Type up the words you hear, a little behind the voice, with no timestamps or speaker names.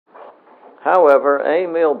However,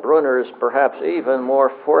 Emil Brunner is perhaps even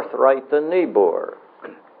more forthright than Niebuhr.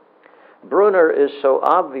 Brunner is so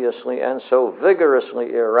obviously and so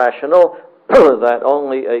vigorously irrational that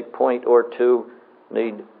only a point or two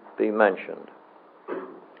need be mentioned.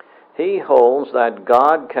 He holds that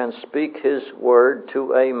God can speak his word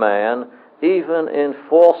to a man even in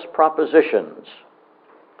false propositions.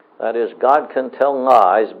 That is, God can tell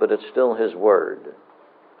lies, but it's still his word.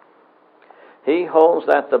 He holds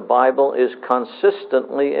that the Bible is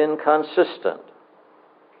consistently inconsistent.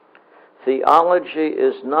 Theology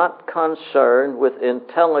is not concerned with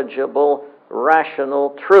intelligible,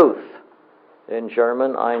 rational truth. In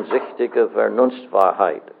German, einsichtige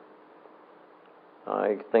Vernunftwahrheit.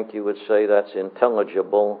 I think you would say that's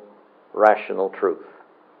intelligible, rational truth.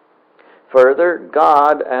 Further,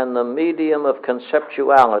 God and the medium of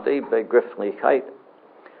conceptuality, Begrifflichkeit,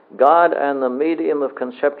 God and the medium of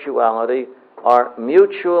conceptuality are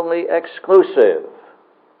mutually exclusive.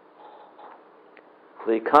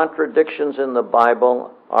 The contradictions in the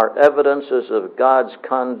Bible are evidences of God's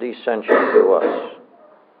condescension to us.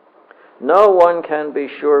 No one can be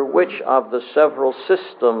sure which of the several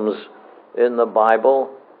systems in the Bible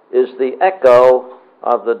is the echo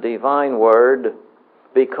of the divine word,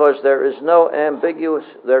 because there is no ambiguous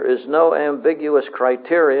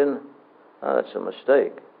criterion. That's a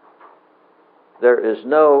mistake. There is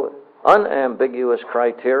no unambiguous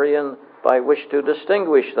criterion by which to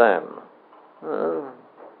distinguish them.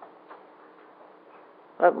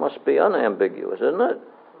 That must be unambiguous, isn't it?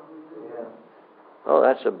 Yeah. Oh,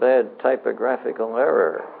 that's a bad typographical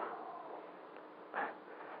error.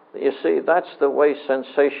 You see, that's the way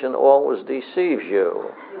sensation always deceives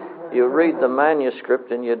you. You read the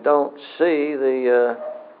manuscript and you don't see the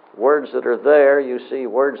words that are there. You see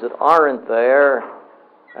words that aren't there.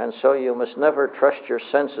 And so you must never trust your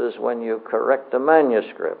senses when you correct a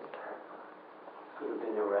manuscript. Could have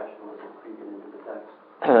been irrationalism creeping into the text.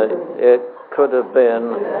 It could have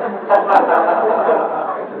been.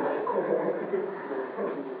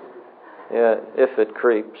 Yeah, if it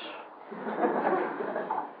creeps.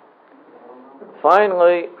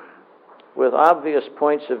 Finally, with obvious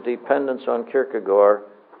points of dependence on Kierkegaard,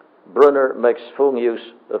 Brunner makes full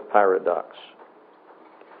use of paradox.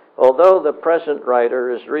 Although the present writer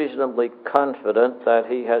is reasonably confident that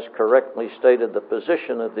he has correctly stated the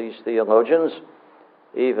position of these theologians,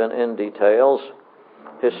 even in details,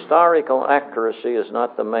 historical accuracy is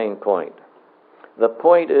not the main point. The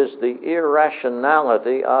point is the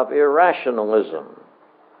irrationality of irrationalism.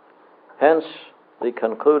 Hence, the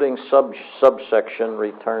concluding subsection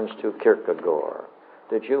returns to Kierkegaard.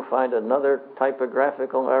 Did you find another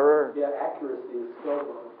typographical error? Yeah, accuracy is so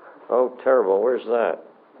wrong. Oh, terrible. Where's that?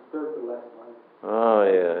 The third to last line. Oh,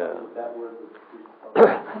 yeah. That word was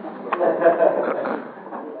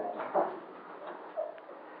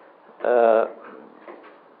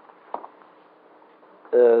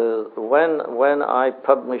when I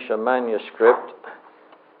publish a manuscript,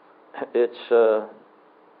 its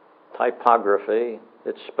typography,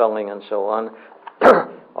 its spelling and so on,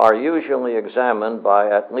 are usually examined by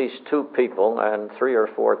at least two people and 3 or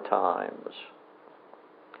 4 times.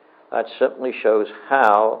 That simply shows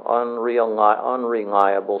how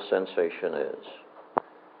unreliable sensation is.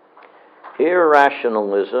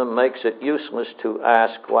 Irrationalism makes it useless to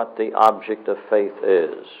ask what the object of faith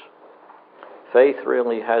is. Faith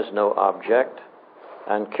really has no object,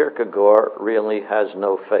 and Kierkegaard really has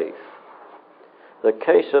no faith. The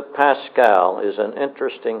case of Pascal is an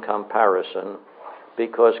interesting comparison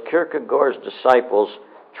because Kierkegaard's disciples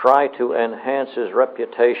try to enhance his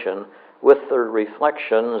reputation with the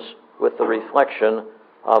reflection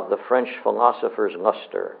of the French philosopher's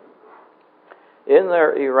luster. In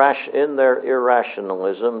their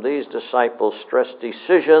irrationalism, these disciples stress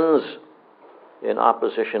decisions in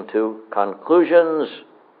opposition to conclusions.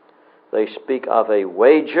 They speak of a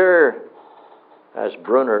wager, as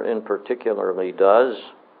Brunner in particularly does,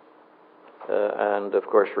 and of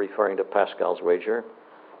course referring to Pascal's wager,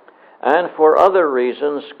 and for other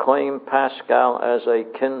reasons claim Pascal as a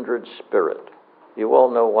kindred spirit. You all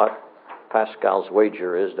know what Pascal's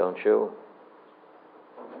wager is, don't you?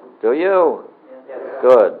 Do you? Yes.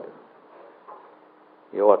 Good.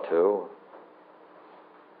 You ought to.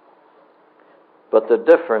 But the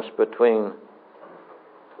difference between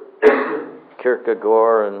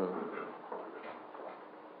Kierkegaard and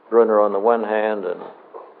Brunner on the one hand and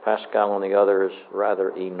Pascal on the other is rather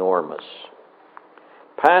enormous.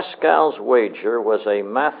 Pascal's wager was a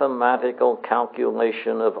mathematical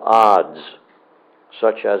calculation of odds,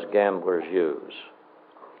 such as gamblers use.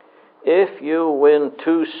 If you win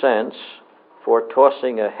 2 cents for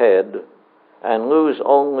tossing a head, and lose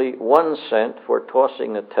only 1 cent for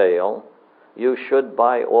tossing a tail, you should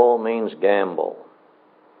by all means gamble.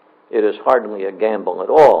 It is hardly a gamble at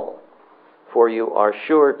all, for you are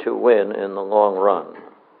sure to win in the long run.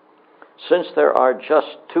 Since there are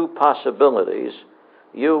just 2 possibilities,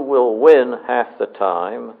 you will win half the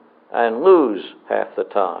time and lose half the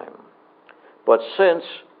time. But since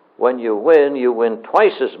when you win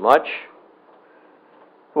twice as much,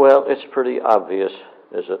 well, it's pretty obvious,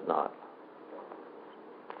 is it not?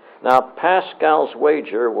 Now, Pascal's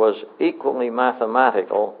wager was equally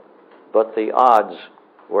mathematical, but the odds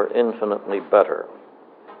were infinitely better.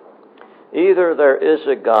 Either there is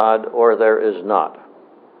a God or there is not,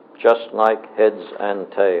 just like heads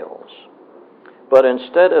and tails. But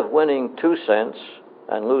instead of winning 2 cents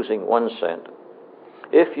and losing 1 cent,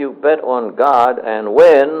 if you bet on God and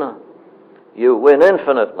win, you win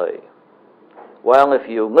infinitely. While if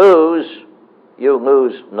you lose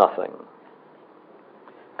nothing.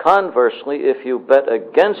 Conversely, if you bet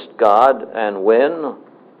against God and win,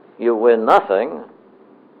 you win nothing.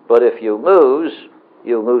 But if you lose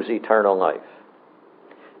eternal life.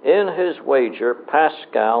 In his wager,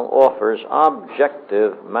 Pascal offers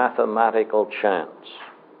objective mathematical chance.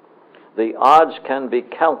 The odds can be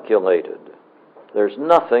calculated. There's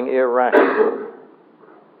nothing irrational.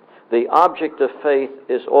 The object of faith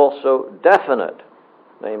is also definite,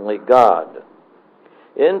 namely God.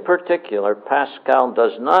 In particular, Pascal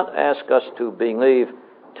does not ask us to believe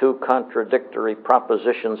 2 contradictory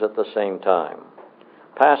propositions at the same time.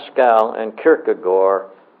 Pascal and Kierkegaard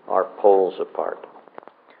are poles apart.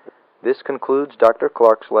 This concludes Dr.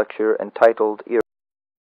 Clark's lecture entitled